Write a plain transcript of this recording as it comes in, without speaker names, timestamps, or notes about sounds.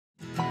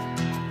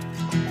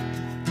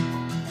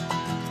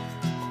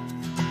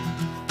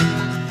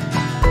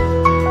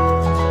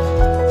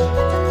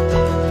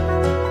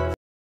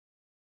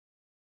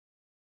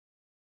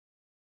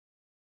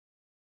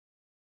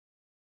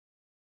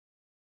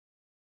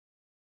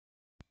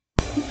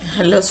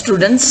Hello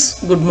students,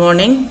 good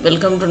morning.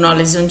 Welcome to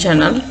Knowledge Zone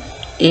channel.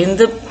 In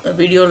the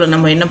video la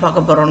nama enna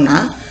paaka poromna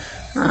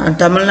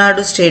Tamil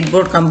Nadu State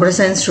Board Computer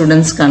Science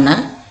students kana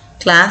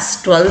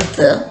class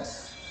 12th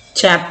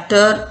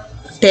chapter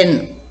 10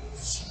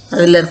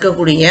 adula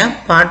irukkudiya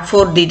part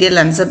 4 detail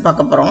answer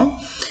paaka porom.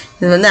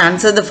 Idu vandu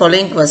answer the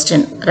following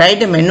question.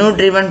 Write a menu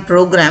driven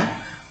program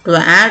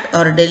to add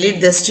or delete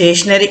the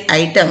stationery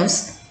items.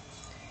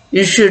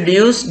 You should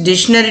use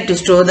dictionary to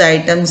store the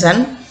items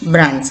and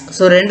brands.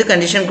 So ரெண்டு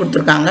condition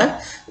கொடுத்திருக்காங்க.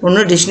 ஒன்னு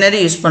dictionary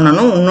use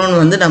பண்ணனும், இன்னொன்னு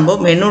வந்து நம்ம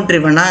menu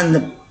driven இந்த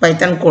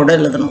பைத்தன் code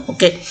எழுதணும்.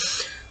 Okay.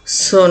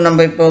 So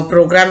நம்ம இப்போ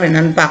program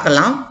என்னன்னு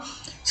பார்க்கலாம்.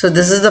 So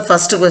this is the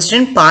first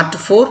question, part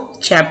 4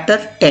 chapter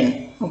 10.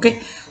 Okay.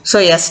 So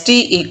st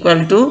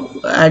equal to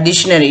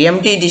dictionary,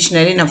 empty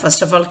dictionary நான்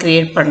first of all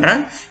create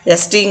பண்றேன்.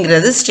 st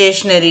ங்கிறது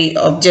stationary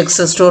objects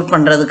store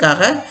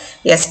பண்றதுக்காக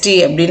st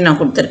அப்படினு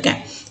நான் கொடுத்திருக்கேன்.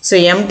 So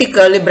empty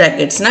curly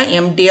brackets na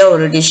empty or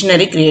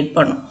dictionary create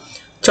பண்ணும்.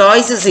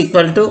 Choice is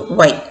equal to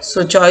y. So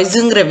choice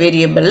ங்கிற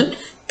variable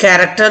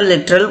character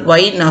literal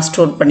y நான்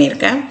store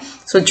பண்ணியிருக்கேன்.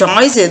 So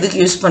choice எதுக்கு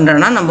யூஸ்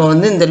பண்றேன்னா நம்ம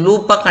வந்து இந்த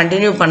லூப்பா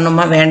கண்டினியூ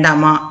பண்ணுமா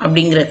வேண்டாமா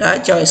அப்படிங்கறதுக்காக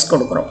choice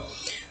கொடுக்கிறோம்.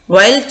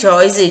 While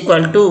choice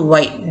equal to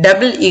y,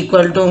 double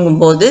equal to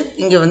போது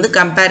இங்க வந்து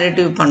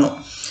comparative பண்ணும்.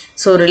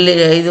 So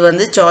இது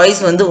வந்து choice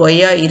வந்து y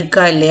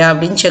இருக்கா இல்லையா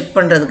அப்படினு செக்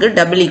பண்றதுக்கு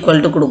double equal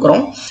to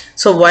கொடுக்கிறோம்.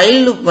 So while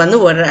loop வந்து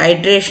ஒரு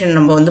iteration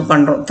நம்ம வந்து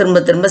பண்றோம்.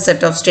 திரும்ப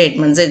set of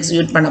statements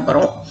execute பண்ண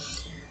போறோம்.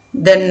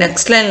 Then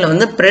next lineல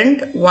வந்து print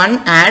 1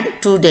 add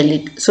 2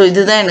 delete. So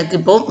இதுதான் எனக்கு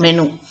இப்போ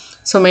menu.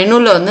 So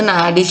menuல வந்து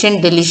நான் addition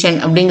deletion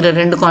அப்படிங்கற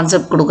ரெண்டு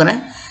கான்செப்ட்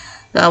கொடுக்கிறேன்.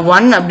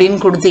 1 அப்படினு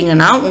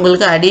கொடுத்தீங்கன்னா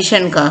உங்களுக்கு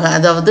additionக்காக,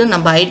 அதாவது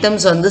நம்ம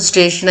ஐட்டம்ஸ் வந்து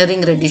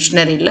stationeryங்கற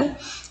dictionaryல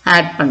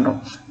add பண்றோம்.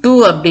 2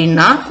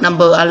 அப்படினா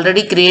நம்ம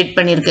ஆல்ரெடி கிரியேட்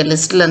பண்ணிருக்க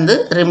லிஸ்ட்ல இருந்து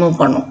ரிமூவ்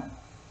பண்ணோம்.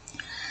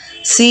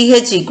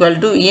 ch equal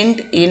to int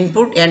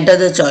input enter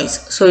the choice.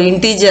 So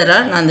integer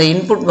நான் அந்த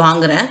input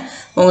வாங்குறேன்.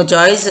 உங்க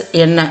choice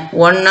என்ன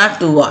 1 ஆ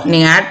 2 ஆ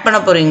நீங்க ஆட் பண்ண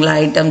போறீங்களா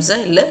ஐட்டம்ஸ்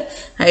இல்ல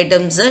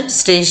ஐட்டம்ஸ்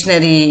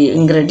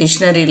stationeryங்கற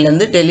dictionaryல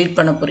இருந்து delete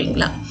பண்ண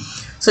போறீங்களா?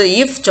 So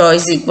if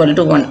choice equal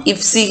to 1, if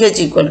ch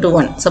equal to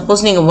 1,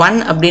 suppose நீங்க 1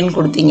 அப்படினு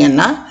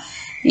கொடுத்தீங்கன்னா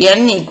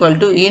n equal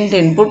to int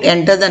input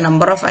enter the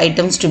number of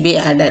items to be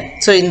added.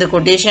 So இந்த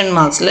quotation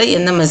marksல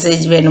என்ன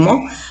மெசேஜ் வேணுமோ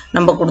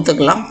நம்ம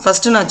கொடுத்துக்கலாம்.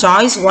 ஃபர்ஸ்ட் நான்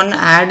choice 1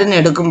 add ன்னு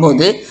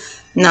எடுக்கும்போது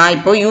நான்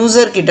இப்போ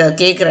யூசர் கிட்ட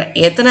கேக்குறேன்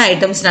எத்தனை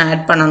ஐட்டம்ஸ் நான்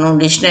ஆட் பண்ணனும்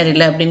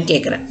டிக்ஷனரியில அப்படினு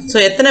கேக்குறேன். சோ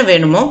எத்தனை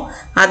வேணுமோ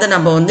அத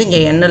நம்ம வந்து இங்க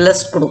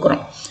nls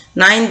கொடுக்கிறோம்.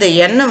 நான் இந்த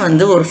n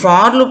வந்து ஒரு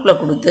for loopல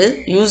கொடுத்து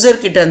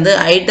யூசர் கிட்ட இருந்து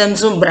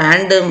ஐட்டம்ஸும்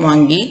பிராண்டும்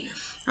வாங்கி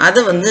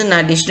அத வந்து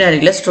நான்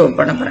டிக்ஷனரியில ஸ்டோர்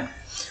பண்ண போறேன்.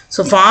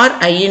 So for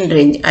I in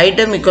range,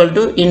 item equal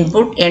to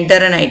input enter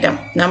an item.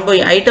 நம்ம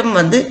item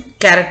வந்து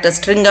character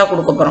string ஆ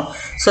கொடுக்க போறோம்.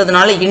 So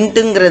அதனால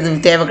intங்கிறது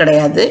தேவை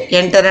கிடையாது.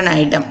 enter an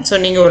item. So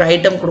நீங்க ஒரு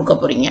item கொடுக்க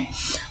போறீங்க.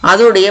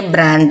 அதோடைய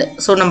brand.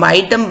 So நம்ம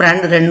item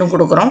brand ரெண்டும்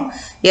கொடுக்கிறோம்.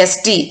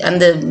 st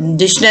அந்த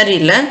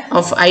dictionaryல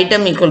of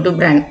item equal to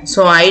brand.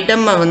 So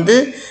item வந்து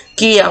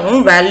key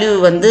ஆவும் value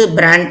வந்து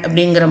brand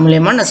அப்படிங்கற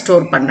மூலமா நான்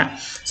ஸ்டோர் பண்றேன்.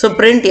 So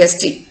print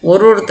st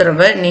ஒரு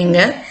தடவை நீங்க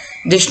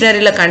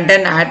dictionary la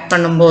content add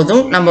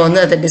பண்ணும்போதும் நம்ம வந்து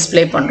அதை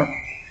display பண்றோம்.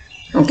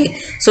 Okay,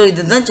 so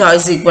இதுதான்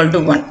choice equal to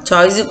 1.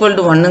 choice equal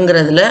to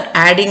 1ங்கிறதுல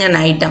adding an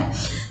item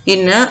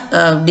in a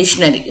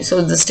dictionary. So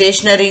the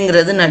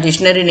stationeryங்கிறது நான்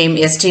dictionary name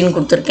st ன்னு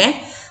கொடுத்திருக்கேன்.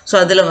 So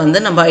அதுல வந்து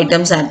நம்ம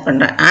ஐட்டம்ஸ் ஆட்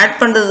பண்றேன். ஆட்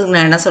பண்றதுக்கு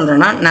நான் என்ன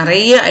சொல்றேன்னா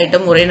நிறைய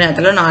ஐட்டம் ஒரே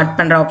நேரத்துல நான் ஆட்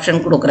பண்ற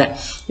ஆப்ஷன் கொடுக்கிறேன்.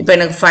 இப்போ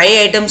எனக்கு 5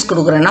 ஐட்டம்ஸ்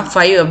கொடுக்கறேன்னா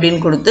 5 அப்படினு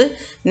கொடுத்து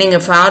நீங்க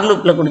for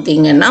loopல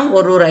கொடுத்தீங்கன்னா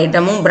ஒரு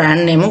ஐட்டமும்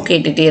பிராண்ட் நேமும்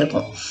கேட்டிட்டே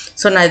இருக்கும்.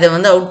 சோ நான் இத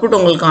வந்து அவுட்புட்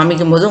உங்களுக்கு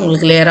காமிக்கும்போது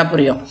உங்களுக்கு கிளியரா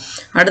புரியும்.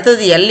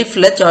 அடுத்து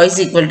elifல choice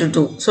equal to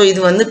 2. சோ இது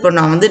வந்து இப்போ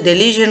நான் வந்து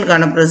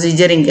deletionக்கான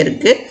ப்ரொசீஜர் இங்க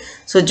இருக்கு.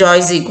 So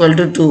choice equal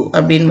to 2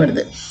 அப்படினு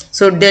வருது.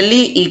 So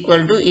delete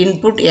equal to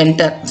input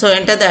enter. So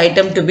enter the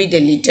item to be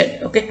deleted.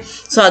 Okay.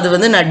 So அது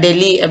வந்து நான்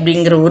delete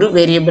அப்படிங்கற ஒரு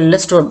வேரியபிள்ல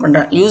ஸ்டோர்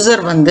பண்றேன்.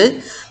 யூசர் வந்து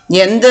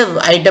எந்த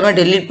ஐட்டமை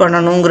delete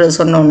பண்ணனும்ங்கறது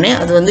சொன்ன உடனே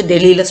அது வந்து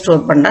delete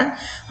ஸ்டோர் பண்றேன்.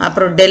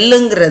 அப்புறம்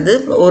delங்கிறது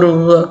ஒரு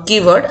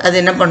கீவேர்ட், அது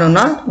என்ன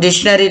பண்ணும்னா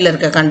டிக்ஷனரியில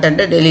இருக்க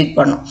கண்டென்ட்டை delete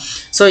பண்ணும்.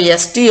 So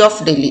st of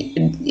delete.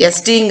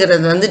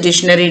 stங்கிறது வந்து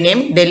டிக்ஷனரி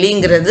நேம்,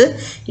 delங்கிறது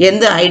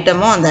எந்த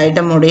ஐட்டமோ அந்த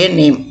ஐட்டமோட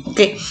name.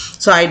 Okay.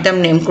 So item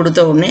name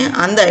கொடுத்த உடனே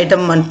அந்த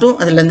ஐட்டம் மட்டும்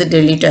அதுல இருந்து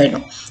delete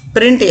ஆயிடும்.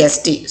 print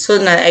st. So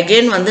நான்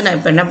again வந்து நான்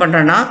இப்ப என்ன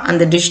பண்றேன்னா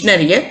அந்த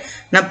டிக்ஷனரியை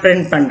நான்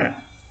print பண்றேன்.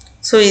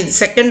 So இது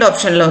செகண்ட்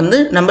ஆப்ஷன்ல வந்து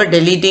நம்ம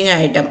deleting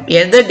item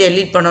எதை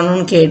delete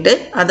பண்ணனும்னு கேட்டு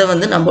அத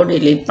வந்து நம்ம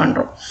delete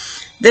பண்றோம்.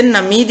 Then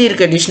நான் மீதி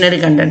இருக்க டிக்ஷனரி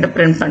கண்டென்ட்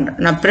print பண்றேன்.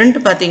 நான் print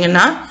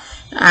பாத்தீங்கன்னா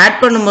ஆட்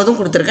பண்ணும்போதும்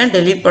கொடுத்திருக்கேன்,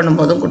 delete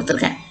பண்ணும்போதும்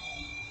கொடுத்திருக்கேன்.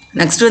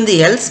 நெக்ஸ்ட் வந்து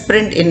else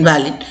print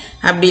invalid.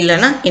 அப்படி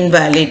இல்லனா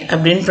invalid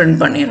அப்படினு print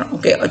பண்ணிரோம்.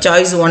 ஓகே,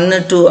 choice 1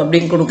 2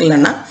 அப்படினு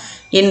கொடுக்கலனா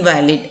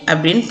invalid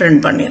அப்படினு print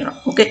பண்ணிரோம்.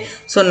 ஓகே,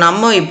 சோ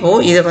நம்ம இப்போ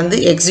இத வந்து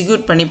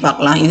எக்ஸிக்யூட் பண்ணி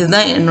பார்க்கலாம்.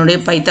 இதுதான் என்னோட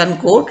பைத்தன்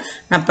கோட்.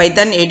 நான்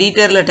பைத்தன்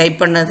எடிட்டர்ல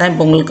டைப் பண்ணத தான்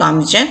இப்போ உங்களுக்கு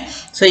காமிச்சேன்.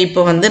 சோ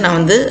இப்போ வந்து நான்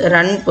வந்து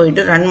ரன்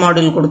போயிட்டு ரன்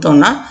மாடியூல்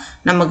கொடுத்தோம்னா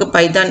நமக்கு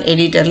பைத்தன்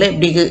எடிட்டர்ல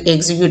எப்படி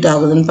எக்ஸிக்யூட்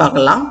ஆகுதுன்னு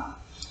பார்க்கலாம்.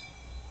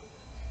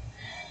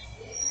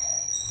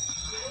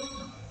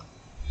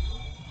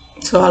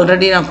 ஸோ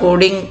ஆல்ரெடி நான்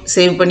கோடிங்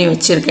சேவ் பண்ணி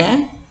வச்சுருக்கேன்.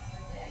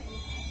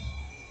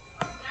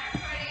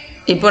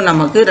 இப்போ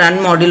நமக்கு ரன்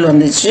மாடியூல்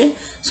வந்துச்சு.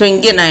 ஸோ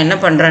இங்கே நான் என்ன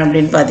பண்ணுறேன்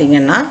அப்படின்னு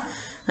பார்த்தீங்கன்னா,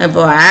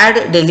 இப்போ ஆட்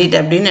டெலீட்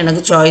அப்படின்னு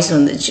எனக்கு சாய்ஸ்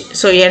வந்துச்சு.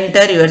 ஸோ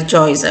என்டர் யுவர்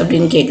சாய்ஸ்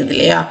அப்படின்னு கேட்குது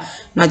இல்லையா.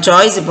 நான்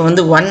சாய்ஸ் இப்போ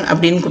வந்து 1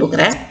 அப்படின்னு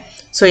கொடுக்குறேன்.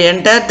 So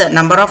enter the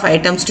number of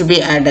items to be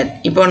added.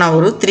 இப்போ நான்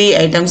ஒரு 3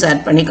 ஐட்டம்ஸ்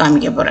ஆட் பண்ணி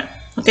காமிக்க போகிறேன்.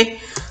 ஓகே,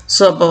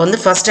 ஸோ அப்போ வந்து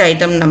ஃபஸ்ட்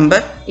ஐட்டம்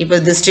நம்பர், இப்போ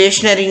இது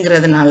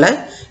ஸ்டேஷ்னரிங்கிறதுனால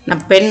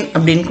நான் பென்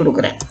அப்படின்னு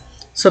கொடுக்குறேன்.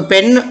 ஸோ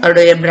பென்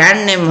உடைய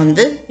பிராண்ட் நேம்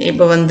வந்து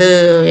இப்போ வந்து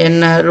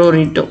என்ன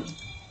ரோரிட்டோ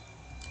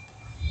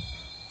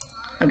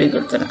அப்படி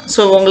கொடுத்துறேன்.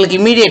 ஸோ உங்களுக்கு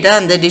இமீடியட்டாக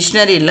அந்த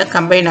டிக்ஷனரியில்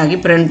கம்பைன் ஆகி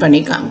பிரிண்ட் பண்ணி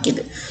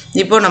காமிக்குது.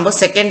 இப்போது நம்ம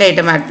செகண்ட்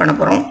ஐட்டம் ஆட் பண்ண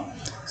போகிறோம்.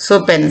 So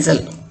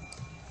pencil.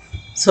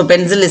 So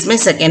pencil is my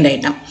second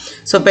item.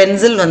 So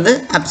pencil வந்து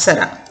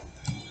அப்சரா.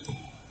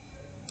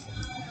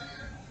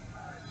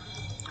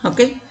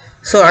 ஓகே,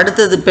 ஸோ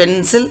அடுத்தது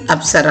பென்சில்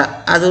அப்சரா,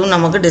 அதுவும்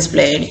நமக்கு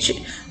டிஸ்பிளே ஆகிடுச்சு.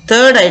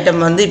 தேர்ட்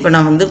ஐட்டம் வந்து இப்போ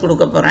நான் வந்து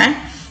கொடுக்க போகிறேன்.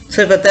 ஸோ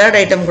இப்போ தேர்ட்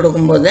ஐட்டம்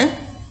கொடுக்கும்போது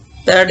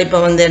தேர்ட் இப்போ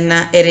வந்து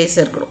என்ன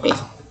எரேசர்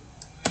கொடுக்கலாம்.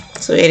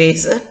 ஸோ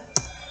எரேசர்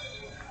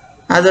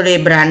அதோடைய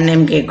பிராண்ட்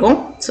நேம் கேட்கும்.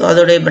 ஸோ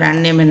அதோடைய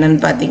பிராண்ட் நேம் என்னன்னு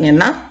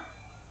பார்த்தீங்கன்னா,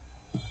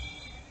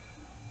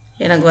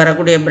 எனக்கு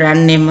வரக்கூடிய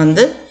பிராண்ட் நேம்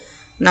வந்து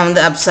நான்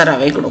வந்து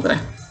அப்சராவை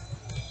கொடுக்குறேன்.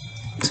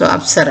 ஸோ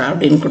அப்சரா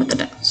அப்படின்னு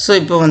கொடுத்துட்டேன். ஸோ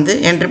இப்போ வந்து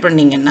என்ட்ரு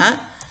பண்ணிங்கன்னா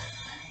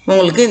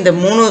உங்களுக்கு இந்த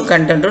 3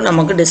 கண்டென்ட்டும்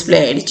நமக்கு டிஸ்பிளே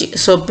ஆகிடுச்சு.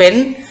 So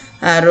pen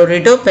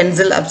Rorito,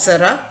 pencil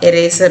Apsara,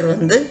 eraser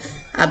வந்து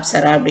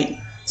அப்சரா அப்படின்னு.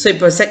 ஸோ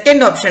இப்போ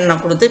செகண்ட் ஆப்ஷன்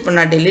நான் கொடுத்து இப்போ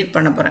நான் டெலீட்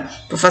பண்ண போகிறேன்.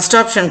 இப்போ ஃபஸ்ட்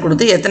ஆப்ஷன்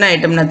கொடுத்து எத்தனை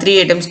ஐட்டம், நான் 3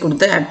 ஐட்டம்ஸ்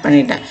கொடுத்து ஆட்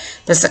பண்ணிட்டேன்.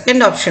 இப்போ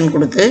செகண்ட் ஆப்ஷன்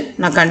கொடுத்து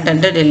நான்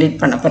கண்டென்ட்டை டெலீட்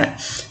பண்ண போகிறேன்.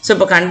 ஸோ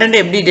இப்போ கண்டென்ட்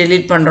எப்படி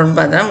டெலீட் பண்ணுறோன்னு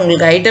பார்த்தா,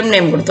 உங்களுக்கு ஐட்டம்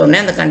நேம்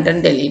கொடுத்தோடனே அந்த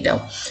கண்டென்ட் டெலீட்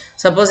ஆகும்.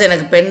 சப்போஸ்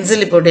எனக்கு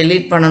பென்சில் இப்போ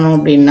டெலீட் பண்ணணும்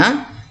அப்படின்னா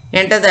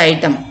என்டர் த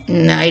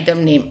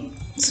ஐட்டம் நேம்.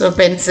 ஸோ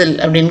பென்சில்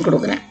அப்படின்னு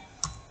கொடுக்குறேன்.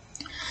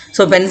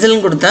 ஸோ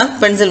பென்சில்னு கொடுத்தா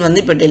பென்சில் வந்து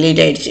இப்போ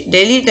டெலீட் ஆகிடுச்சு.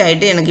 டெலீட்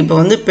ஆகிட்டு எனக்கு இப்போ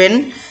வந்து பென்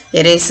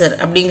எரேசர்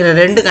அப்படிங்கிற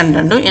 2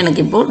 கண்டென்ட்டும் எனக்கு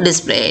இப்போது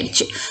டிஸ்பிளே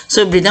ஆகிடுச்சு. ஸோ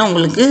இப்படி தான்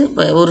உங்களுக்கு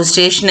இப்போ ஒரு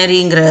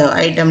ஸ்டேஷ்னரிங்கிற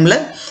ஐட்டமில்,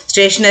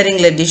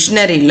 ஸ்டேஷ்னரிங்கில்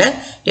டிக்ஷனரியில்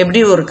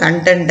எப்படி ஒரு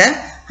கண்டென்ட்டை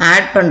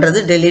ஆட்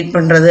பண்ணுறது டெலீட்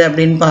பண்ணுறது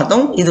அப்படின்னு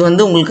பார்த்தோம். இது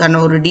வந்து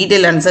உங்களுக்கான ஒரு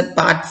டீட்டெயில் ஆன்சர்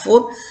பார்ட்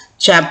 4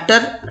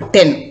 சாப்டர்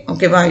 10.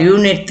 ஓகேவா,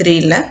 யூனிட்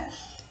 3ல்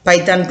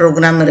பைத்தான்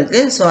ப்ரோக்ராம்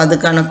இருக்குது. ஸோ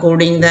அதுக்கான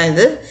கோடிங் தான்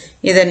இது.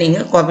 இதை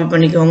நீங்கள் காப்பி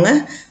பண்ணிக்கோங்க.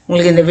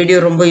 உங்களுக்கு இந்த வீடியோ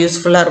ரொம்ப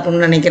யூஸ்ஃபுல்லாக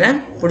இருக்கும்னு நினைக்கிறேன்.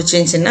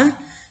 பிடிச்சிருந்துச்சின்னா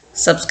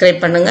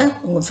சப்ஸ்கிரைப் பண்ணுங்கள்,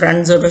 உங்கள்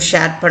ஃப்ரெண்ட்ஸோட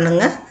ஷேர்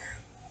பண்ணுங்கள்.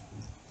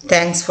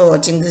 தேங்க்ஸ் ஃபார்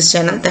வாட்சிங் திஸ்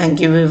சேனல்.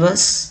 Thank you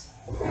viewers.